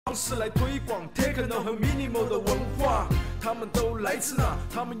方式来推广 techno 和 minimal 的文化，他们都来自哪？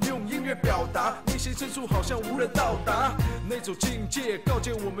他们用音乐表达，内心深处好像无人到达。那种境界告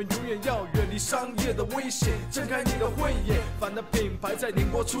诫我们永远要远离商业的危险，睁开你的慧眼，反的品牌在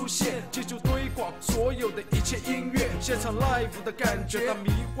宁波出现，记住推广所有的一切音乐，现场 live 的感觉，那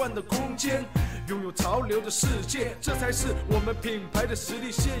迷幻的空间，拥有潮流的世界，这才是我们品牌的实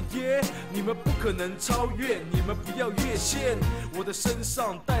力线耶！你们不可能超越，你们不要越线。我的身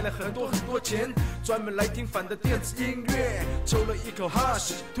上带了很多钱，专门来听反的电子音乐。抽了一口哈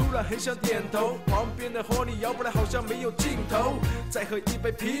士，突然很想点头。旁边的 Honey 摇不来，好像没有尽头。再喝一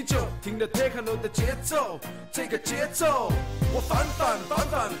杯啤酒，听着 techno 的节奏，这个节奏，我反，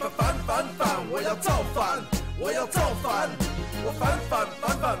我要造反，我要造反。我反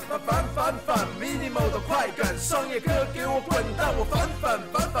minimal 的快感，商业歌给我滚蛋！我反，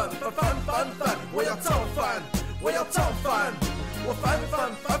我要造反，我要造反！我反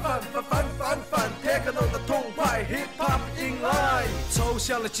techno 的痛快 hip hop in line， 抽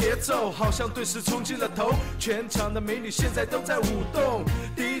象的节奏好像顿时冲进了头，全场的美女现在都在舞动。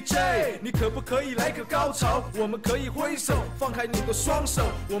DJ， 你可不可以来个高潮？我们可以挥手，放开你的双手，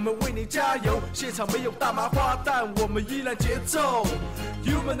我们为你加油。现场没有大麻花，但我们依然节奏。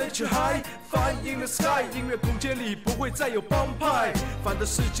Human nature high, fire in the sky， 音乐空间里不会再有帮派。反的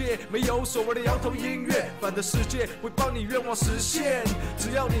世界没有所谓的摇头音乐，反的世界会帮你愿望实现。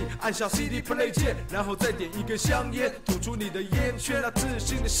只要你按下 CD play 键，然后再点一根香烟，吐出你的烟圈，那自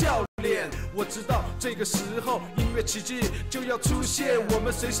信的笑脸。我知道这个时候音乐奇迹就要出现，我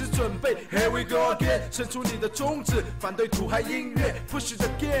们随时准备 Here we go again， 伸出你的中指，反对土嗨音乐 Push it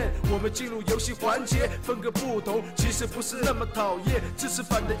again。 我们进入游戏环节，风格不同，其实不是那么讨厌，支持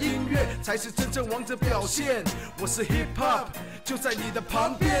反的音乐才是真正王者表现。我是 hip hop， 就在你的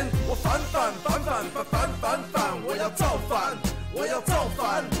旁边。我反，我要造反，我要造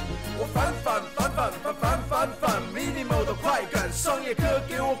反。我反 minimal 的快感，商业歌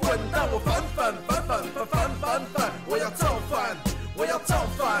给我滚蛋！我反，我要造反，我要造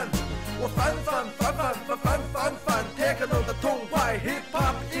反！我反 techno 的痛快 hip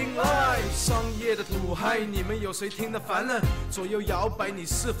hop in line。 商业的土嗨，你们有谁听得烦了？左右摇摆，你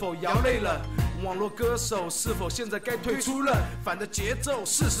是否摇累了？网络歌手是否现在该退出了？反的节奏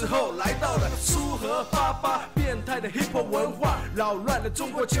是时候来到了。苏和88，变态的 hip hop 文化，扰乱了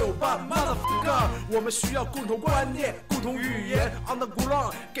中国酒吧。Motherfucker， 我们需要共同观念，共同语言。On the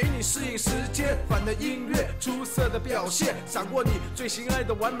ground， 给你适应时间。反的音乐，出色的表现，闪过你最心爱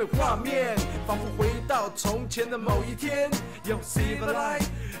的完美画面，仿佛回到从前的某一天。You see the light，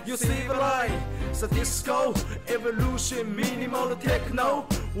 You see the light， The disco evolution minimal 的 techno，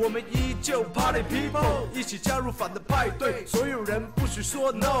 我们依旧 party people， 一起加入反的派对。所有人不许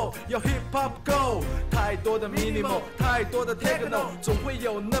说 no， 要 hip hop go。太多的 minimal， 太多的 techno， 总会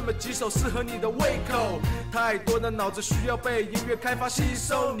有那么几首适合你的胃口。太多的脑子需要被音乐开发吸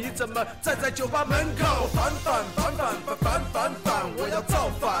收，你怎么站在酒吧门口？反，我要造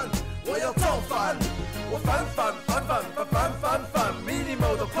反，我要造反。我反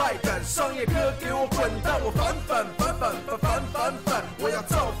minimal 的快感，商业歌给我滚蛋！我反